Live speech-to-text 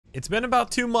It's been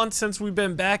about 2 months since we've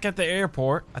been back at the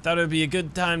airport. I thought it would be a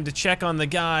good time to check on the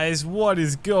guys. What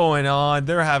is going on?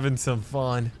 They're having some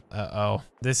fun. Uh-oh.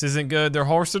 This isn't good. They're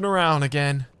horsing around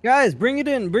again. Guys, bring it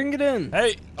in. Bring it in.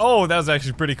 Hey. Oh, that was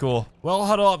actually pretty cool. Well,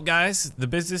 huddle up, guys. The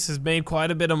business has made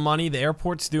quite a bit of money. The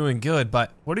airport's doing good,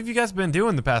 but what have you guys been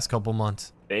doing the past couple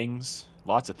months? Things.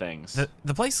 Lots of things.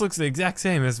 The place looks the exact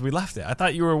same as we left it. I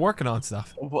thought you were working on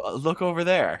stuff. Well, look over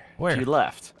there. Where? You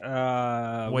left.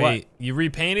 Wait, What? you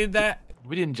repainted that?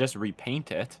 We didn't just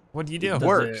repaint it. What do you do? It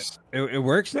works. It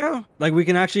works now? Like we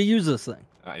can actually use this thing?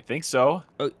 I think so.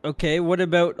 Okay, what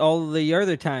about all the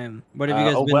other time? What have you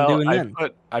guys been doing then?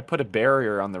 I put a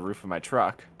barrier on the roof of my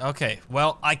truck. Okay,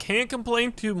 well, I can't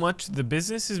complain too much. The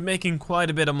business is making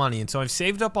quite a bit of money, and so I've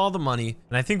saved up all the money,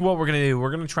 and I think what we're gonna do,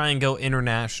 we're gonna try and go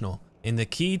international. And the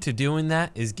key to doing that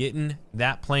is getting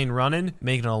that plane running,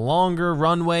 making a longer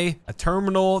runway, a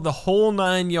terminal, the whole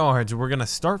 9 yards. We're gonna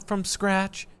start from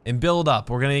scratch and build up.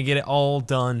 We're gonna get it all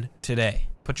done today.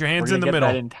 Put your hands in the middle.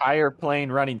 That entire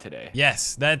plane running today.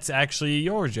 Yes, that's actually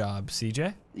your job,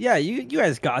 CJ. Yeah, you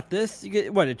guys got this. You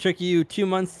get what? It took you 2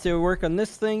 months to work on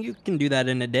this thing. You can do that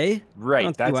in a day.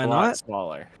 Right, that's a lot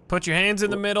smaller. Put your hands in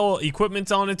the middle.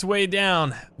 Equipment's on its way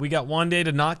down. We got 1 day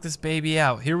to knock this baby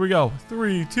out. Here we go.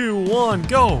 3, 2, 1,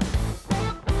 go.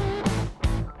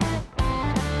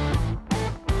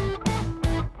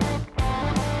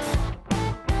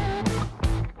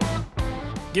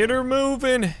 Get her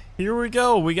moving. Here we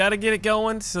go. We got to get it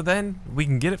going so then we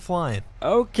can get it flying.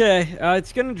 Okay,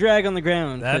 it's gonna drag on the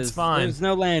ground. That's fine. There's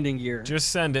no landing gear. Just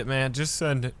send it, man. Just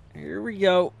send it. Here we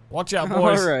go. Watch out,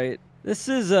 boys. All right. This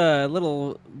is a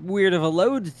little weird of a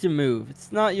load to move.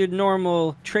 It's not your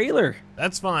normal trailer.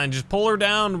 That's fine. Just pull her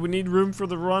down. We need room for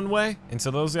the runway. And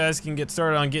so those guys can get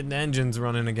started on getting the engines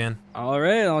running again. All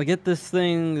right, I'll get this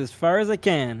thing as far as I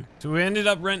can. So we ended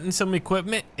up renting some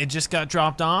equipment. It just got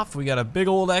dropped off. We got a big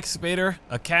old excavator,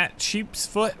 a cat sheep's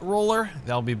foot roller.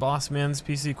 That'll be Boss Man's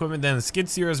piece of equipment. Then a skid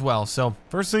steer as well. So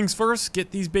first things first,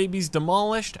 get these babies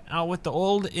demolished. Out with the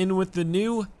old, in with the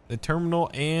new. The terminal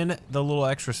and the little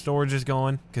extra storage is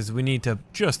going because we need to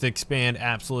just expand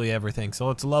absolutely everything. So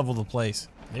let's level the place.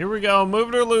 Here we go. Move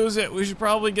it or lose it. We should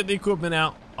probably get the equipment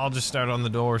out. I'll just start on the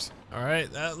doors. All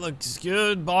right, that looks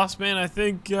good. Boss Man, I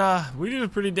think we did a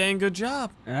pretty dang good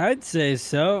job. I'd say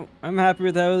so. I'm happy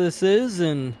with how this is,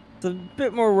 and it's a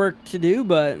bit more work to do,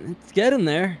 but it's getting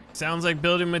there. Sounds like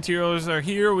building materials are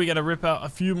here. We got to rip out a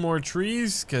few more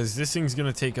trees because this thing's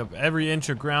going to take up every inch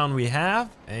of ground we have.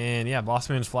 And yeah, Boss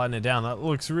Man's flattening it down. That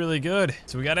looks really good.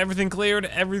 So we got everything cleared,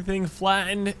 everything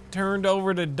flattened, turned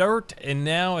over to dirt. And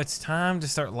now it's time to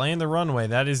start laying the runway.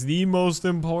 That is the most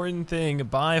important thing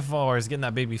by far, is getting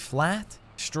that baby flat,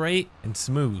 straight, and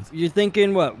smooth. You're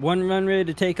thinking what? One runway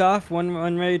to take off, one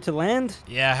runway to land?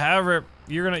 Yeah, however,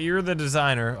 you're the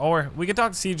designer. Or we could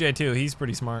talk to CJ too. He's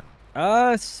pretty smart.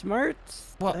 Smart?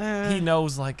 Well, he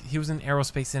knows, like, he was in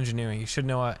aerospace engineering. He should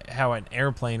know how an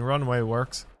airplane runway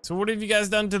works. So what have you guys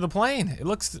done to the plane? It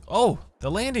looks, oh, the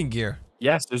landing gear.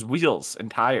 Yes, there's wheels and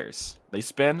tires. They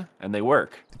spin and they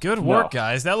work. Good work,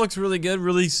 guys. That looks really good,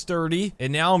 really sturdy.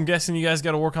 And now I'm guessing you guys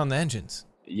got to work on the engines.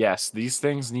 Yes, these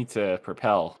things need to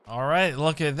propel. All right,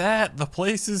 look at that. The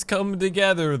place is coming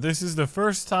together. This is the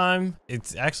first time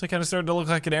it's actually kind of starting to look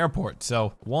like an airport.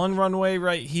 So one runway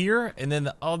right here, and then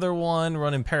the other one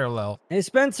running parallel. Hey,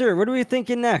 Spencer, what are we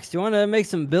thinking next? You want to make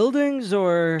some buildings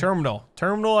or? Terminal.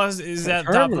 Terminal is at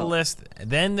the top of the list.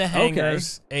 Then the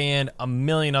hangars and a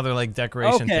million other like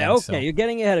decoration things. Okay, so. you're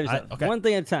getting ahead of yourself. One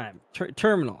thing at a time.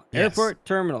 Terminal. Yes. Airport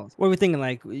terminals. What are we thinking?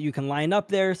 Like you can line up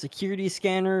there, security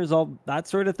scanners, all that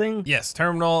sort of thing? Yes,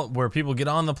 terminal where people get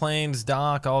on the planes,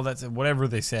 dock, all that, whatever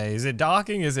they say. Is it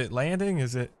docking? Is it landing?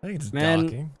 Is it? I think it's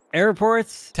docking.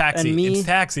 Airports. Taxi. And me. It's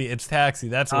taxi. It's taxi.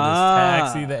 That's what it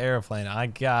is. Taxi the airplane. I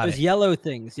got Those yellow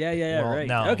things. Yeah, well, right.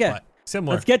 No, okay.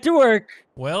 Similar. Let's get to work.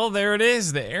 Well, there it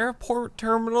is. The airport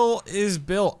terminal is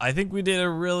built. I think we did a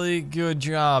really good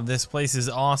job. This place is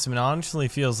awesome. It honestly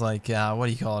feels like, what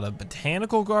do you call it? A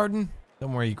botanical garden?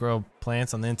 Somewhere you grow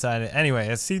plants on the inside. Anyway,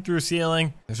 a see-through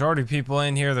ceiling. There's already people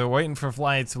in here. They're waiting for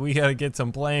flights. We got to get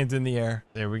some planes in the air.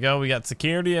 There we go. We got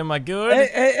security. Am I good?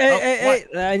 Hey.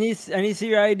 I need to see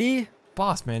your ID.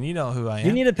 Boss man, you know who I am.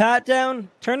 You need a pat down?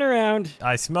 Turn around.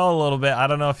 I smell a little bit. I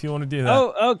don't know if you want to do that.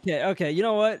 Oh, okay. You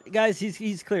know what? Guys,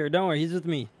 he's clear. Don't worry. He's with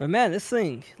me. But man, this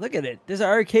thing, look at it. There's an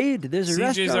arcade. There's a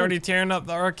restaurant. CJ's already tearing up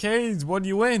the arcades. What do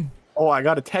you win? Oh, I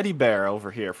got a teddy bear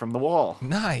over here from the wall.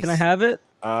 Nice. Can I have it?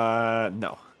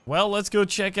 No. Well, let's go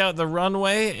check out the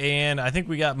runway, and I think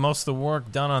we got most of the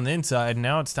work done on the inside.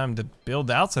 Now it's time to build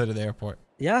outside of the airport.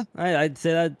 Yeah, I'd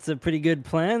say that's a pretty good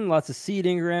plan. Lots of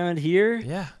seating around here.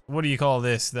 Yeah. What do you call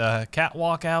this? The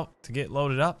catwalk out to get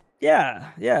loaded up?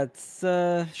 Yeah, it's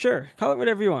sure. Call it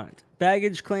whatever you want.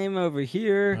 Baggage claim over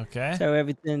here. Okay. So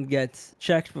everything gets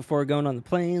checked before going on the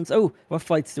planes. Oh, what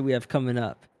flights do we have coming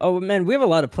up? Oh man, we have a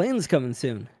lot of planes coming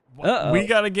soon. Uh-oh. We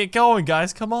gotta get going,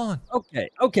 guys. Come on.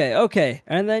 Okay.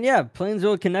 And then yeah, planes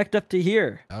will connect up to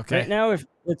here. Okay. Right now, if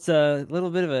it's a little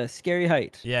bit of a scary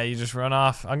height. Yeah, you just run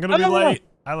off. I'm gonna be no. late.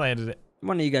 I landed it.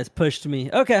 One of you guys pushed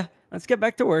me. Okay, let's get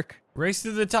back to work. Race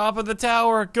to the top of the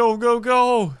tower. Go, go,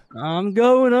 go. I'm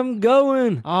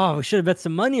going. Oh, we should have bet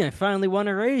some money. I finally won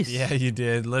a race. Yeah, you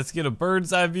did. Let's get a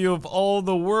bird's eye view of all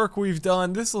the work we've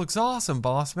done. This looks awesome,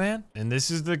 boss man. And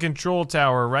this is the control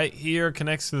tower right here.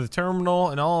 Connects to the terminal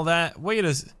and all that. Wait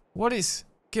what is...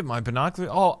 Get my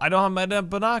binoculars. Oh, I don't have my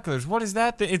binoculars. What is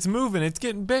that? It's moving. It's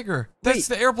getting bigger. That's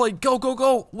the airplane. Go, go,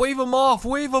 go. Wave them off.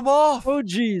 Wave them off. Oh,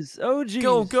 jeez.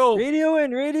 Go, go. Radio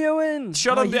in.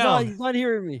 Shut him down. He's not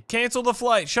hearing me. Cancel the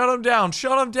flight. Shut him down.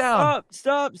 Stop.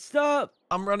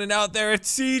 I'm running out there.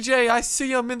 It's CJ. I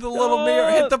see him in the little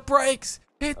mirror. Hit the brakes.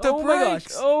 Hit the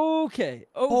brakes. Oh my gosh. Okay.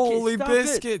 Holy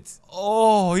biscuits.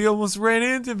 Oh, he almost ran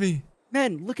into me.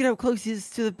 Man, look at how close he is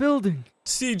to the building.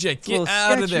 CJ, get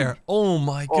out of there. Oh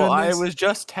my goodness. Oh, I was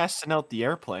just testing out the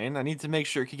airplane. I need to make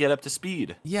sure it can get up to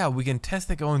speed. Yeah, we can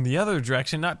test it going the other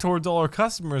direction, not towards all our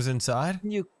customers inside.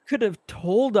 You could have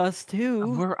told us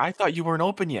too. I thought you weren't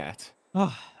open yet.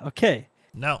 Oh, okay.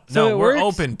 No, So we're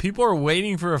works? open. People are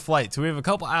waiting for a flight, so we have a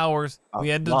couple hours. We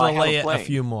had to delay it a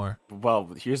few more. Well,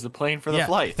 here's the plane for the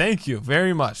flight. Thank you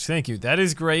very much. Thank you. That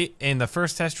is great. And the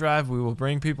first test drive, we will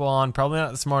bring people on. Probably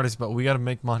not the smartest, but we got to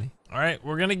make money. All right,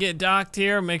 we're going to get docked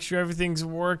here. Make sure everything's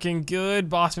working good.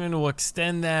 Bossman will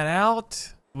extend that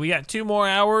out. We got 2 more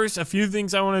hours. A few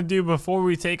things I want to do before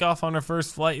we take off on our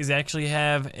first flight is actually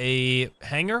have a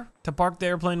hangar to park the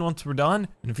airplane once we're done,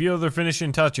 and a few other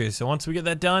finishing touches. So once we get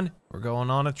that done, we're going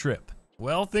on a trip.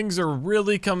 Well, things are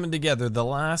really coming together. The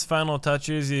last final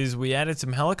touches is we added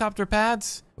some helicopter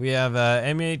pads. We have a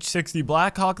MH-60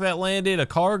 Blackhawk that landed, a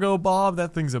cargo bob,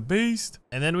 that thing's a beast.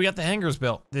 And then we got the hangars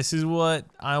built. This is what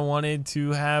I wanted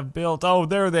to have built. Oh,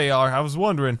 there they are. I was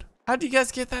wondering, how'd you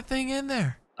guys get that thing in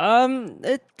there?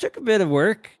 It took a bit of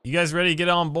work. You guys ready to get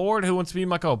on board? Who wants to be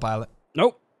my co-pilot?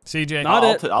 Nope. CJ?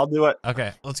 I'll do it.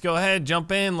 Okay, let's go ahead,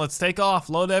 jump in, let's take off,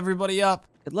 load everybody up.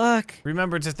 Good luck.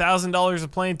 Remember, it's $1,000 a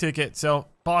plane ticket, so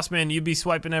Bossman, you be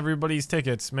swiping everybody's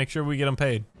tickets. Make sure we get them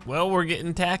paid. Well, we're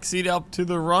getting taxied up to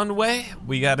the runway.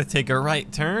 We got to take a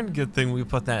right turn. Good thing we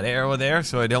put that arrow there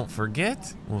so I don't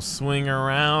forget. We'll swing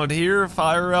around here,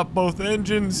 fire up both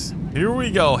engines. Here we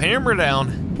go, hammer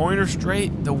down. Pointer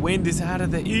straight, the wind is out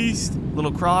of the east.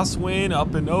 Little crosswind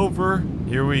up and over.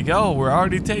 Here we go, we're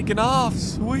already taking off,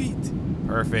 sweet.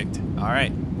 Perfect, all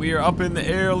right. We are up in the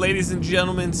air, ladies and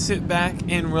gentlemen. Sit back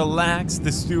and relax.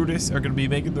 The stewardess are going to be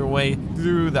making their way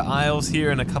through the aisles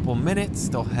here in a couple minutes.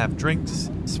 They'll have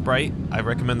drinks, Sprite. I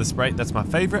recommend the Sprite. That's my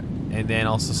favorite. And then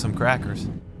also some crackers.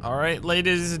 All right,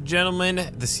 ladies and gentlemen,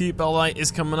 the seatbelt light is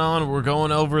coming on. We're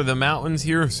going over the mountains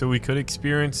here, so we could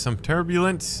experience some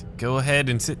turbulence. Go ahead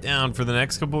and sit down for the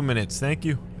next couple minutes. Thank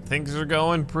you. Things are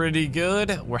going pretty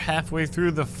good. We're halfway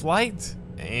through the flight.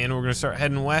 And we're gonna start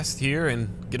heading west here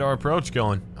and get our approach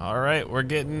going. All right, we're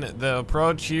getting the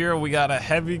approach here. We got a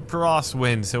heavy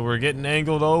crosswind, so we're getting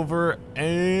angled over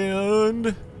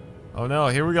and... Oh no,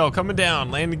 here we go, coming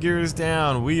down. Landing gear is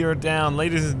down, we are down.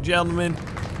 Ladies and gentlemen,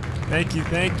 thank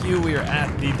you. We are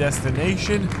at the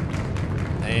destination.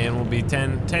 And we'll be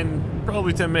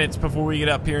probably 10 minutes before we get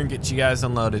up here and get you guys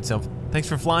unloaded. So thanks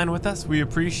for flying with us, we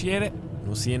appreciate it.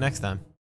 We'll see you next time.